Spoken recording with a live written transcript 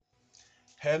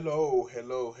Hello,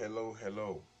 hello, hello,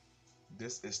 hello.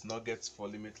 This is Nuggets for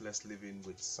Limitless Living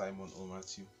with Simon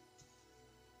Omatthew.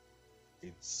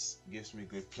 It gives me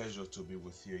great pleasure to be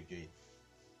with you again,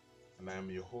 and I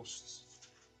am your host,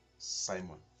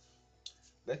 Simon.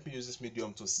 Let me use this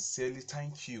medium to sincerely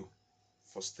thank you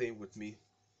for staying with me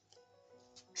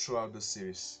throughout the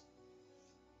series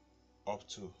up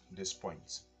to this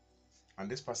point. And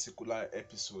this particular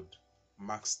episode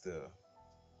marks the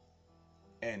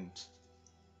end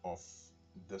of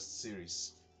the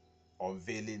series,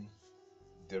 Unveiling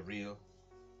the Real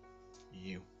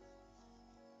You.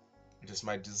 It is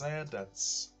my desire that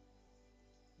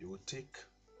you will take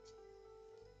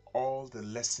all the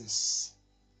lessons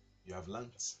you have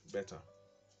learned better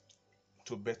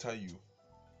to better you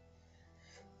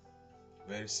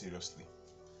very seriously.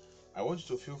 I want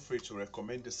you to feel free to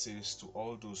recommend this series to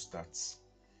all those that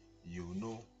you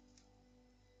know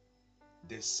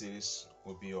this series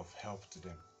will be of help to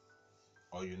them,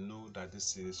 or you know that this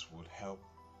series would help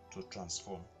to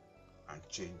transform and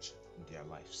change their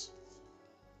lives.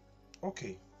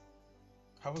 Okay,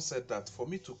 having said that, for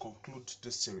me to conclude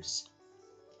this series,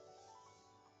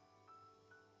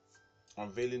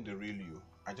 Unveiling the Real You,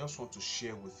 I just want to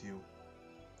share with you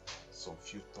some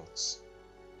few thoughts.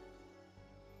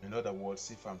 In other words,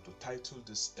 if I'm to title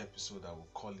this episode, I will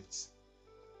call it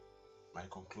my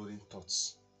concluding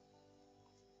thoughts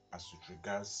as it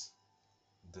regards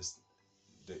the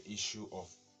issue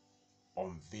of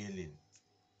unveiling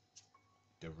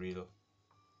the real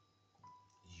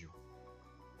you.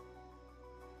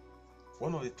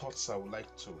 One of the thoughts I would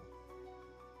like to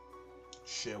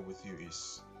share with you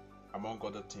is, among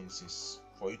other things, is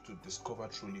for you to discover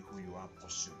truly who you are and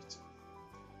pursue it.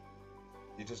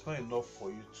 It is not enough for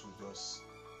you to just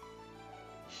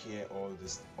hear all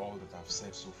that I've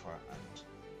said so far, and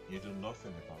you do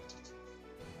nothing about it.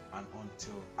 And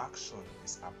until action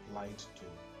is applied to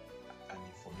an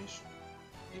information,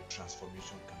 a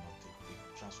transformation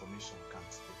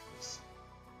can't take place.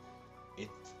 A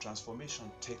transformation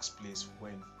takes place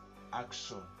when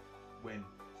action, when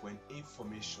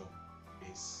information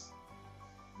is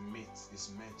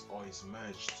met or is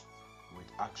merged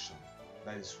with action.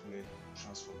 That is where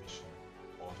transformation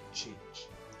or change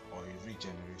or a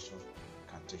regeneration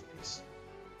can take place.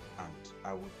 And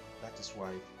that is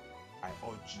why I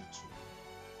urge you to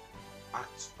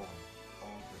act on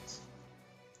all that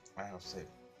I have said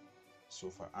so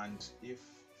far. And if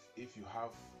you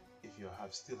have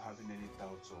still having any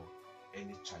doubts or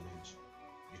any challenge,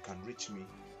 you can reach me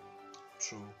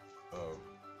through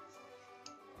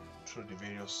the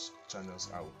various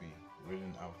channels I will be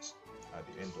reading out at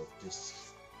the end of this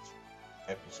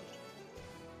episode.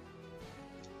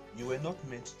 You were not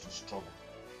meant to struggle.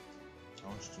 I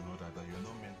want you to know that you are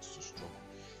not meant to struggle.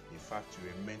 In fact, you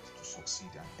were meant to succeed,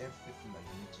 and everything that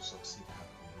you need to succeed has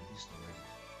been released already.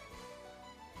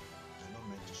 You're not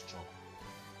meant to struggle.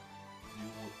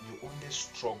 You only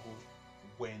struggle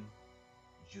when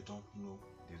you don't know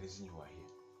the reason you are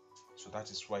here. So that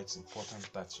is why it's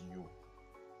important that you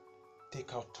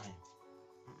take out time,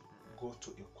 go to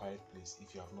a quiet place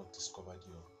if you have not discovered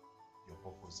your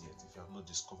purpose yet, if you have not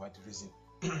discovered the reason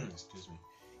excuse me,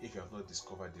 if you have not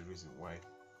discovered the reason why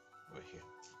you're here.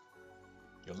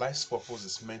 Your life's purpose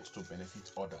is meant to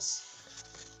benefit others.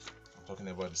 I'm talking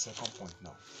about the second point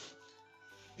now.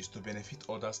 Is to benefit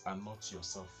others and not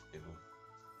yourself alone.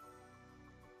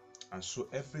 And so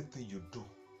everything you do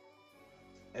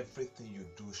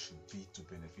should be to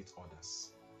benefit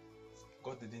others.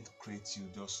 God didn't create you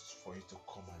just for you to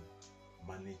come and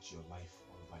manage your life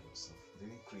all by yourself. He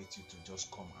didn't create you to just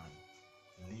come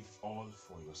and live all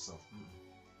for yourself.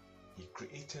 He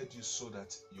created you so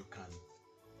that you can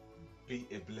be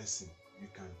a blessing. You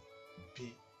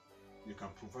can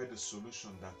provide a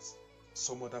solution that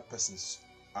some other persons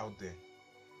out there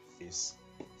is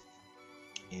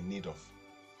in need of.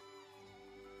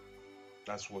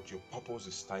 That's what your purpose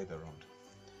is tied around.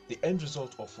 The end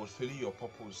result of fulfilling your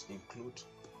purpose include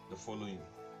the following.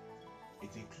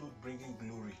 It includes bringing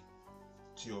glory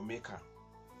to your maker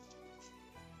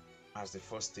as the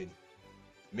first thing,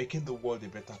 making the world a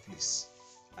better place,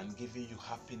 and giving you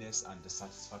happiness and the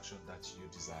satisfaction that you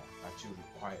desire, that you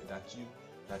require, that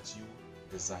you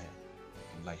desire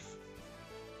in life.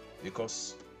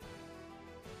 Because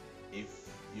if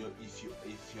you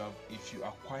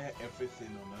acquire everything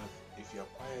on earth, if you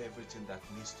acquire everything that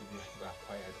needs to be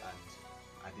acquired,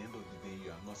 and at the end of the day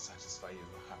you are not satisfied,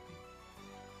 you're not happy,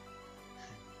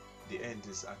 the end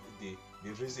is the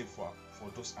reason for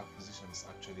those acquisitions is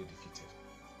actually defeated.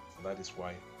 And that is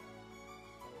why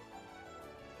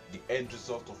the end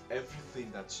result of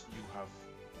everything that you have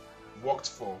worked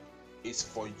for is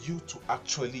for you to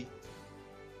actually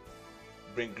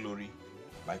bring glory,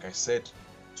 like I said,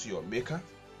 to your maker,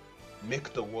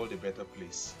 make the world a better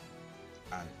place,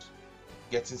 and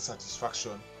getting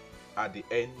satisfaction at the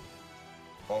end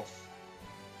of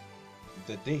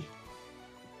the day.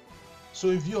 So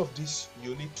in view of this,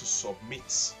 you need to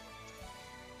submit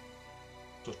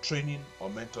to training or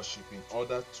mentorship in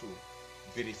order to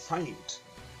be refined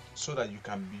so that you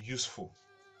can be useful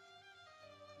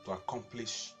to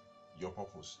accomplish your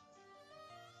purpose.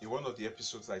 In one of the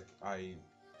episodes, I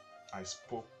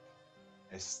spoke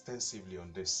extensively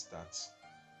on this, that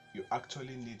you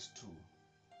actually need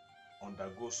to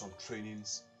undergo some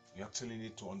trainings. You actually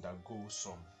need to undergo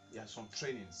some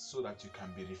trainings so that you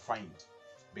can be refined,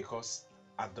 because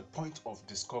at the point of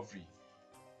discovery,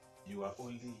 you are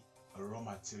only a raw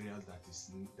material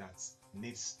that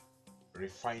needs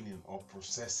refining or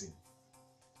processing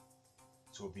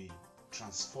to be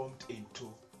transformed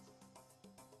into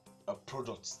a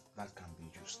product that can be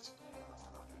used.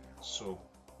 So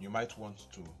you might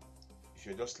want to, if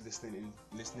you're just listening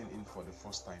in for the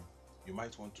first time, you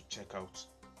might want to check out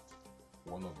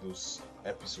one of those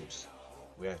episodes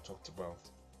where I talked about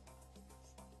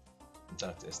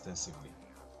that extensively.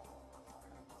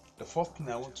 The fourth thing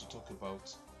I want to talk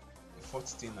about, the fourth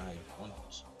thing I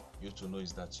want you to know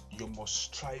is that you must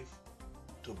strive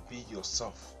to be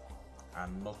yourself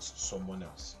and not someone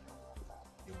else.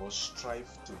 You must strive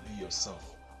to be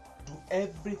yourself. Do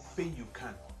everything you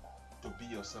can to be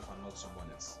yourself and not someone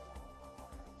else.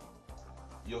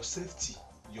 Your safety,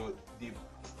 the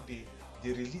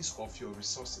release of your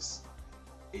resources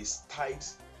is tied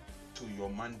to your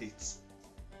mandate.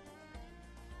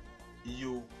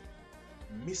 You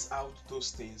miss out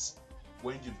those things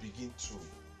when you begin to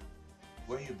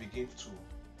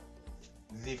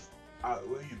live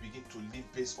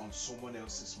based on someone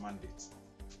else's mandate.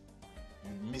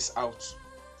 You miss out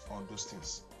on those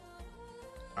things,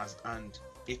 and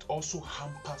it also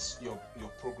hampers your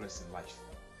progress in life.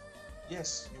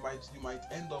 Yes, you might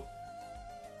end up,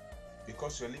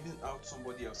 because you're living out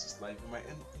somebody else's life, you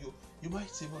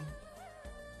might even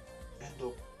end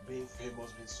up being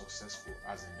famous, being successful,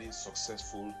 as in being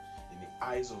successful in the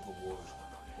eyes of the world,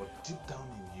 but deep down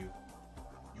in you,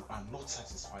 you are not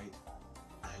satisfied,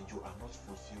 and you are not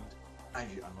fulfilled,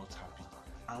 and you are not happy.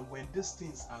 And when these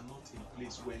things are not in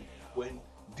place, when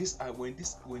this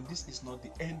is not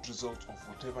the end result of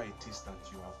whatever it is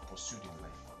that you have pursued in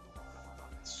life,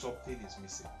 something is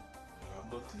missing. You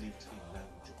have not lived in line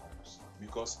with your purpose,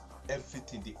 because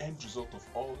everything, the end result of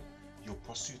all your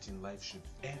pursuit in life, should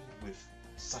end with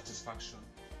satisfaction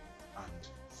and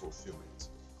fulfillment.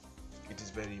 It is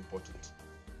very important.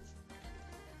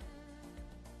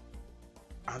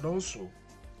 And also,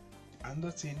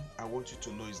 another thing I want you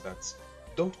to know is that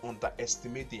don't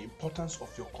underestimate the importance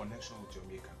of your connection with your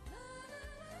maker.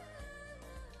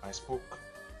 I spoke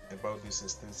about this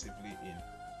extensively in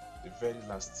the very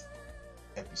last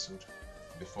episode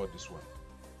before this one.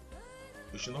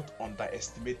 You should not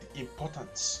underestimate the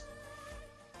importance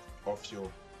of your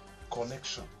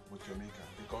connection with your maker,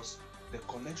 because the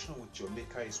connection with your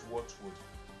maker is what would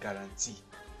guarantee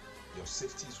your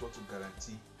safety, is what will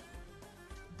guarantee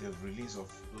the release of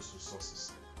those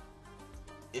resources.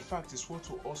 In fact, it's what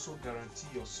will also guarantee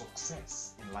your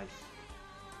success in life.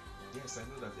 Yes, I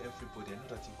know that everybody, I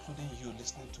know that including you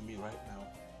listening to me right now,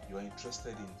 you are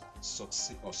interested in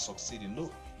succeeding.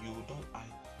 No, you don't.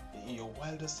 In your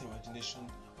wildest imagination,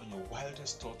 on your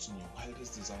wildest thoughts, on your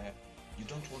wildest desire, you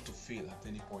don't want to fail at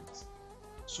any point.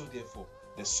 So therefore,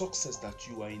 the success that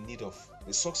you are in need of,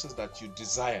 the success that you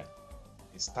desire,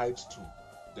 is tied to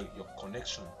your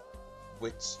connection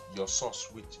with your source,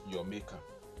 with your maker.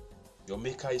 Your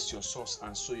maker is your source,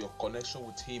 and so your connection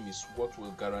with him is what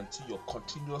will guarantee your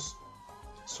continuous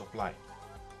supply.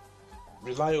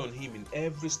 Rely on him in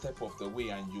every step of the way,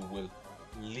 and you will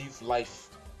live life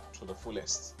to the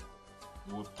fullest.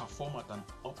 You will perform at an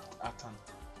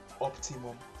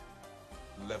optimum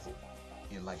level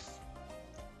in life.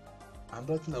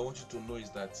 Another thing I want you to know is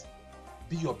that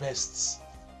be your best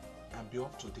and be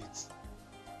up to date.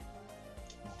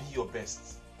 Be your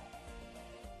best.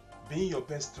 Being your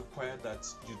best requires that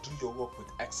you do your work with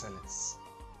excellence.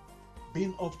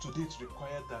 Being up to date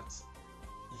requires that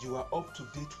you are up to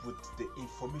date with the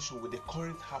information, with the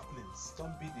current happenings.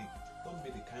 Don't be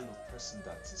the kind of person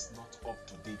that is not up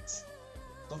to date.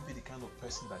 Don't be the kind of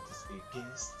person that is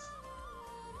against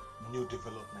new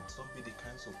developments. Don't be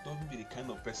the kind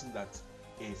of person that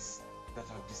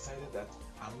have decided that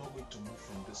I'm not going to move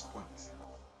from this point.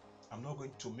 I'm not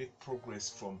going to make progress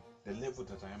from the level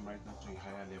that I am right now to a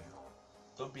higher level.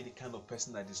 Don't be the kind of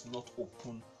person that is not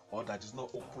open or that is not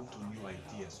open to new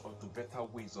ideas or to better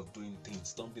ways of doing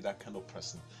things. Don't be that kind of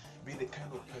person. Be the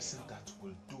kind of person that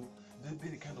will do, be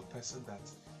the kind of person that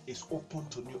is open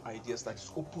to new ideas, that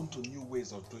is open to new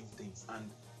ways of doing things. And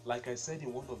like I said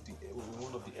in one of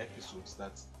the episodes,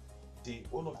 that the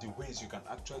one of the ways you can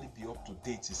actually be up to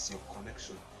date is your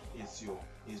connection,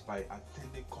 is by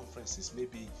attending conferences.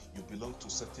 Maybe you belong to a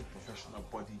certain professional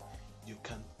body. You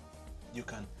can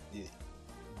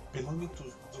belonging to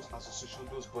those associations,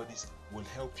 those bodies will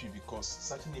help you, because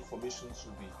certain information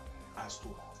will be as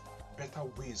to better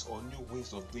ways or new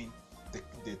ways of doing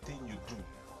the thing you do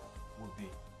will be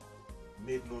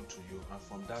made known to you, and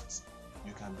from that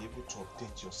you can be able to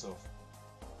update yourself.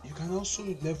 You can also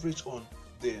leverage on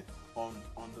the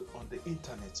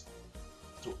internet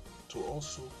to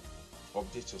also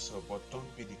update yourself, but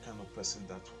don't be the kind of person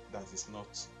that is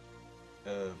not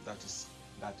that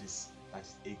is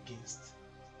against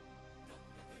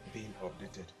being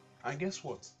updated. And guess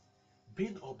what?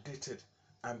 Being updated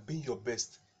and being your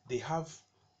best, they have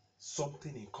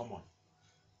something in common.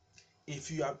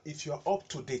 If you are up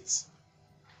to date,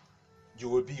 you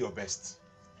will be your best.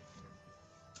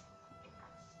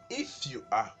 If you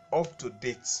are up to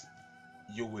date,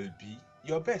 you will be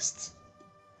your best.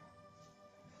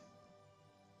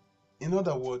 In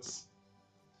other words,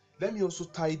 let me also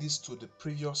tie this to the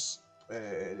previous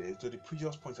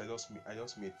point I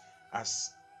just made,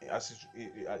 as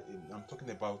I'm talking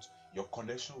about your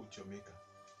connection with your maker.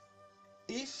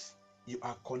 If you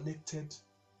are connected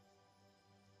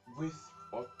with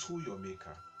or to your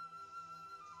maker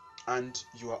and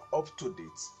you are up to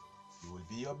date, you will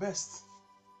be your best.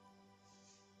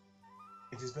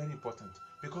 It is very important,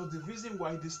 because the reason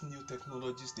why these new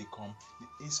technologies they come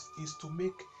is to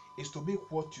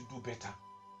make what you do better.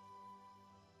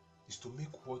 Is to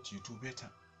make what you do better.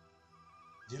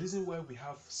 The reason why we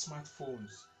have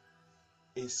smartphones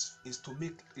is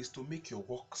to make your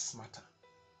work smarter.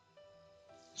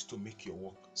 Is to make your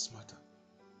work smarter.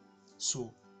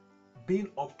 So being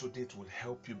up to date will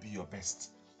help you be your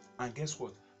best. And guess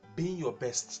what? Being your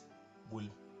best will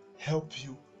help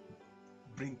you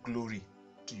bring glory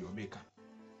to your maker.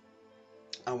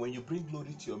 And when you bring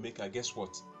glory to your maker, guess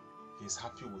what? He's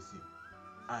happy with you.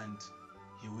 And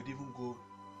he would even go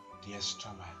the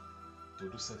extra mile to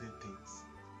do certain things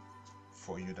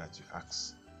for you that you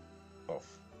ask of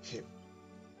him.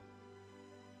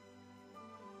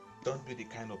 Don't be the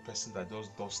kind of person that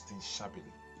just does things shabbily.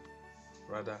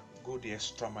 Rather, go the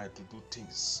extra mile to do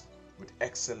things with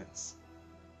excellence.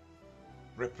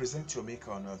 Represent your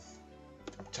maker on earth.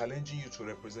 I'm challenging you to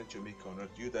represent your maker on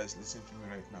earth. You that is listening to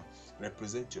me right now,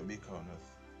 represent your maker on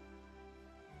earth.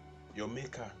 Your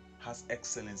maker has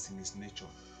excellence in his nature.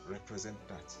 Represent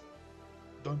that.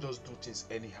 Don't just do things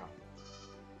anyhow.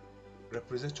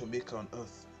 Represent your maker on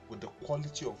earth with the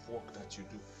quality of work that you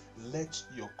do. Let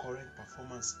your current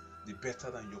performance be better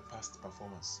than your past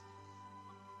performance.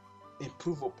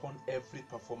 Improve upon every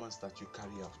performance that you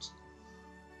carry out.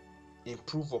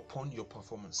 Improve upon your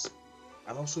performance.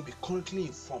 And also be currently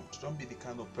informed. Don't be the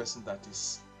kind of person that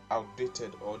is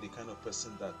outdated, or the kind of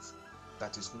person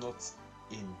that is not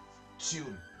in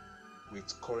tune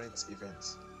with current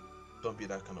events. Don't be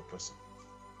that kind of person.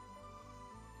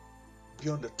 Be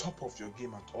on the top of your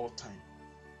game at all time.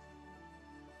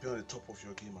 Be on the top of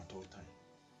your game at all time.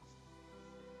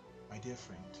 My dear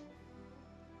friend,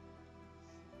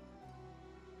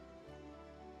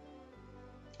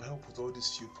 I hope with all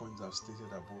these few points I've stated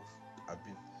above,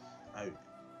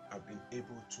 I've been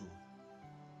able to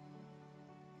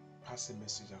pass a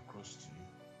message across to you.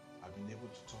 I've been able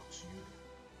to talk to you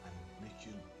and make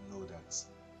you know that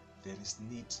there is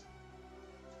need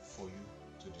for you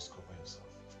to discover yourself.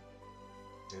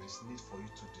 There is need for you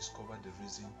to discover the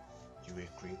reason you were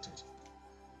created.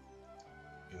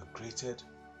 You were created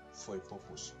for a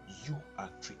purpose. You are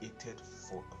created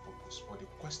for a purpose. But the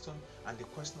question I want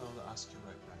to ask you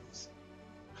right now is,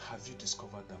 have you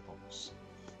discovered that purpose?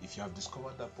 If you have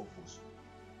discovered that purpose,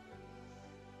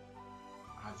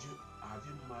 have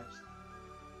you matched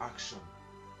action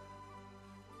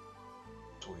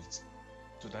to it,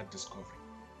 to that discovery?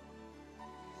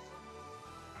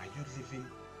 Are you living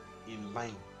in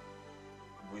line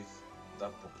with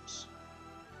that purpose?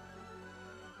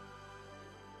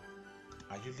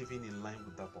 Are you living in line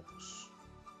with that purpose?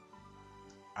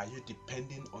 Are you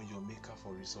depending on your maker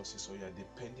for resources, or you are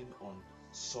depending on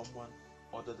someone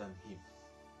other than him?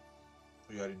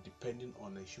 Or you are depending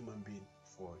on a human being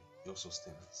for your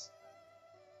sustenance?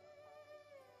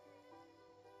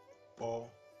 Or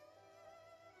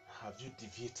have you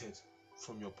deviated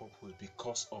from your purpose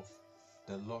because of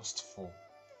the lust for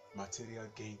material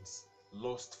gains,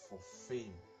 lust for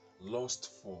fame, lust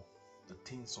for the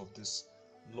things of this,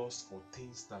 lust for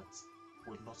things that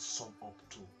will not sum up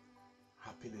to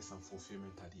happiness and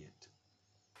fulfillment at the end.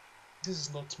 This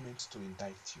is not meant to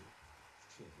indict you,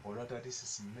 but rather this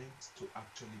is meant to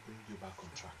actually bring you back on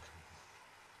track.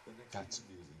 That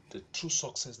the true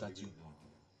success that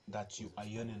you are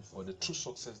yearning for, the true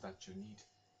success that you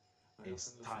need,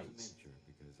 is tied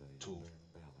to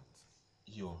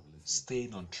your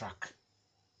staying on track,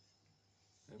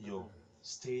 your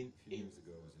staying in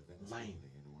line,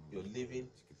 you're living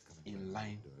in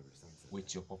line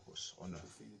with your purpose on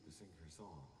earth.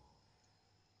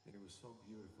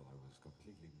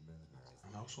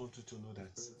 And I also want you to know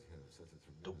that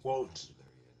the world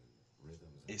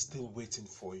is still waiting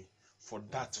for you, for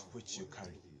that which you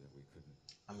carry.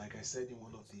 And like I said in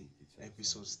one of the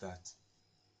episodes, that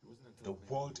the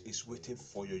world is waiting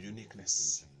for your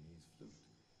uniqueness.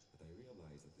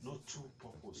 No two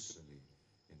purpose,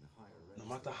 no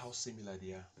matter how similar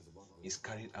they are, is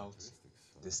carried out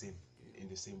the same in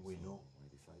the same way. No,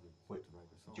 but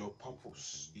your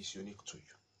purpose is unique to you.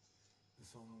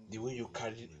 The way you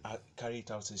carry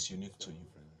it out is unique to you,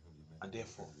 and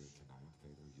therefore,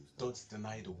 don't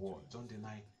deny the world. Don't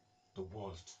deny the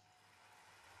world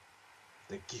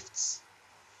the gifts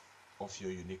of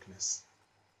your uniqueness.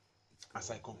 As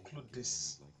I conclude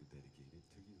this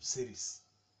series,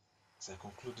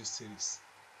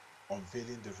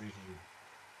 Unveiling the Real You,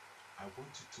 I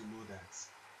want you to know that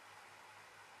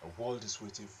the world is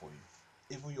waiting for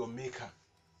you. Even your maker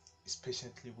is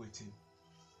patiently waiting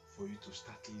for you to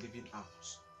start living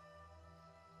out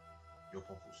your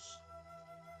purpose.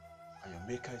 And your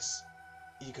maker is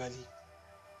eagerly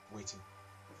waiting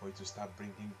for you to start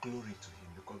bringing glory to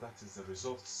him, because that is the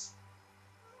results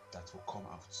that will come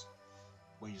out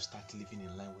when you start living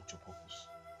in line with your purpose.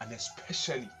 And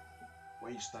especially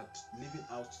when you start living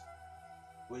out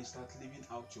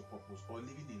your purpose, or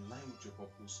living in line with your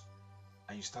purpose,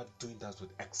 and you start doing that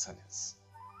with excellence.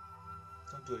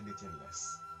 Don't do anything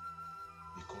less,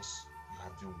 because you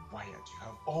have been wired. You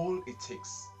have all it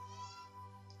takes.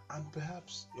 And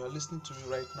perhaps you are listening to me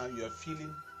right now, you are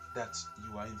feeling that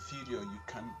you are inferior,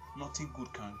 nothing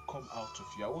good can come out of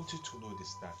you. I want you to know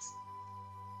this, that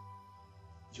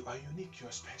you are unique, you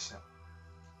are special.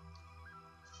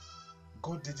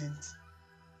 God didn't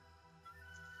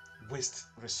waste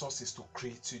resources to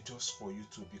create you just for you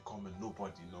to become a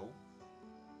nobody, no.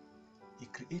 He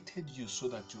created you so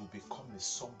that you will become a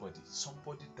somebody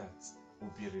that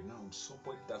will be renowned,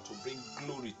 somebody that will bring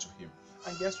glory to him.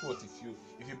 And guess what? If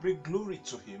you bring glory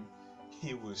to him,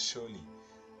 he will surely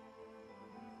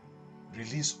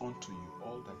release unto you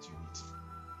all that you need.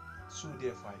 So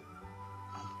therefore,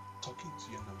 I'm talking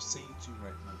to you and I'm saying to you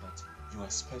right now that you are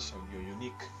special, you're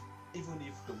unique. Even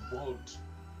if the world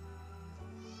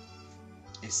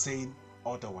is saying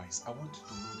otherwise, I want you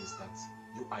to know this, that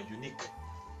you are unique,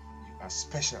 you are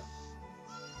special,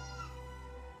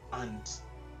 and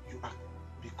you are,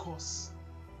 because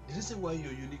the reason why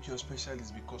you're unique, you're special,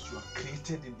 is because you are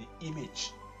created in the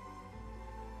image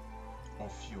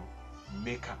of your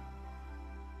maker,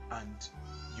 and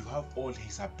you have all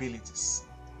his abilities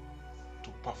to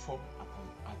perform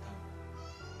at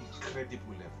an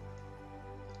incredible level.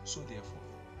 So therefore,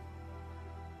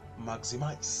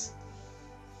 maximize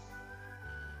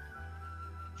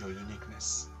your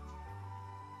uniqueness.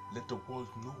 Let the world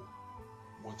know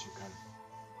what you can.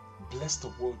 Bless the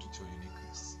world with your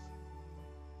uniqueness.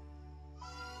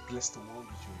 Bless the world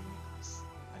with your uniqueness,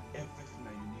 and everything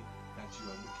that you need, that you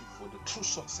are looking for, the true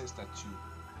success that you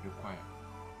require,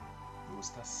 you will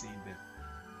start seeing them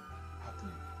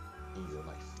happening in your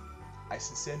life. I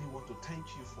sincerely want to thank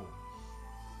you for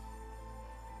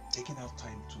taking out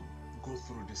time to go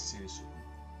through this series with me.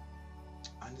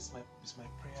 And it's my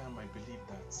prayer and my belief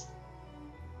that,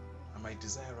 and my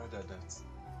desire rather, that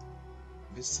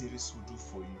this series will do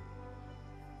for you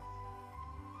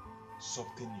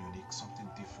something unique, something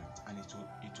different, and it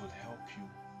will help you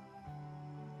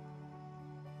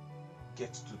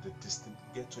get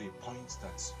to a point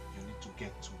that you need to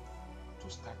get to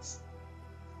start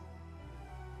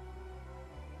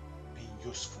being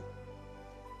useful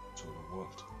to the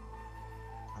world.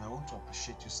 And I want to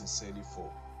appreciate you sincerely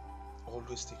for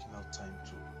always taking out time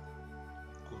to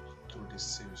go through this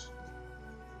series with me.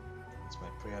 It's my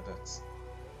prayer that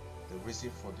the reason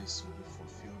for this will be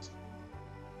fulfilled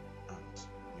and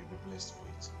you'll be blessed for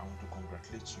it. I want to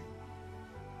congratulate you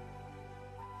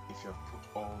if you have put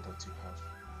all that you have,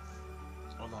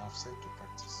 all I have said, to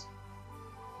practice.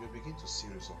 You'll begin to see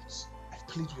results. I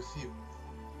plead with you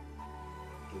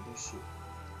to do so,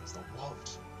 as the world,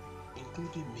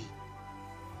 including me,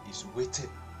 is waiting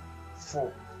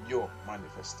for your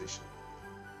manifestation.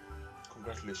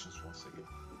 Congratulations once again.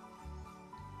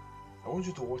 I want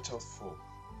you to watch out for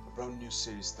a brand new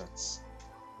series that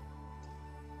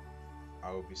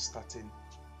I will be starting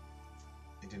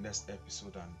in the next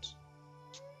episode, and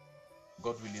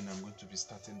God willing, I'm going to be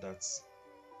starting that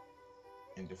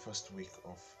in the first week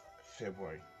of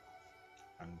February,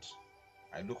 and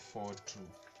I look forward to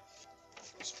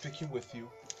speaking with you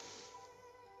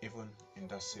even in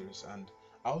that series. And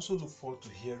I also look forward to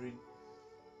hearing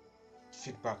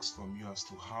feedbacks from you as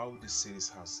to how this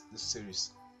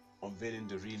series Unveiling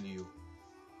the Real You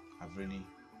have really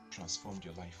transformed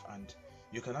your life. And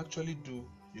you can actually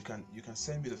you can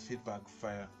send me the feedback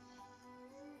via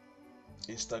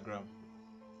Instagram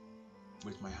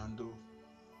with my handle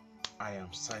I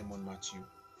am Simon Matthew,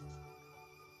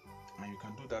 and you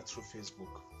can do that through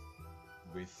Facebook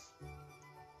with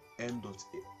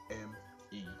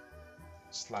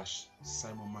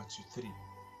m.me/Simon Matthew 3,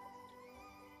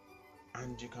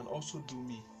 and you can also do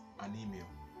me an email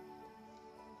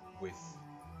with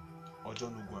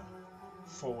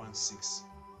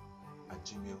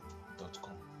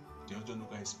ojonugwa416@gmail.com. The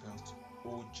Ojonugwa is spelled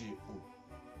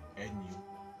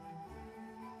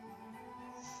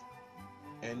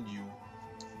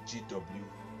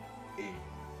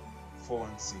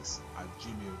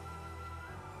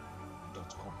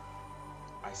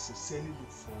I sincerely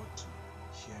look forward to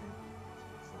hearing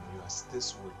from you, as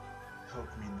this will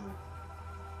help me know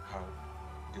how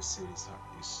this series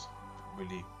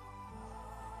really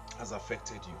has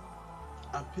affected you.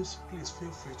 And please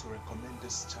feel free to recommend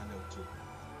this channel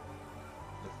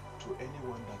to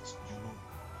anyone that you know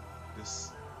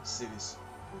this series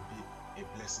will be a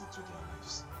blessing to their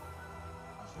lives.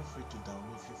 And feel free to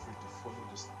download, feel free to follow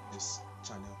this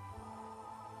channel.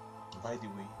 By the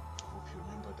way, I hope you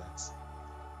remember that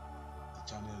the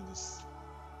channel is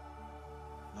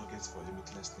Nuggets for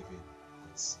Limitless Living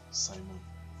with Simon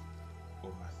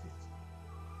Matthew.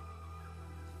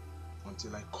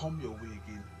 Until I come your way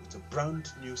again with a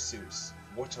brand new series,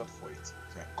 watch out for it.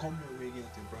 If I come your way again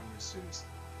with a brand new series,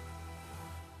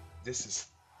 this is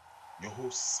your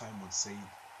host Simon saying,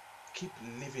 keep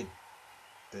living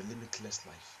the limitless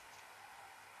life,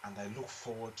 and I look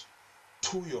forward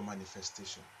to your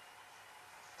manifestation.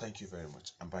 Thank you very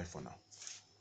much, and bye for now.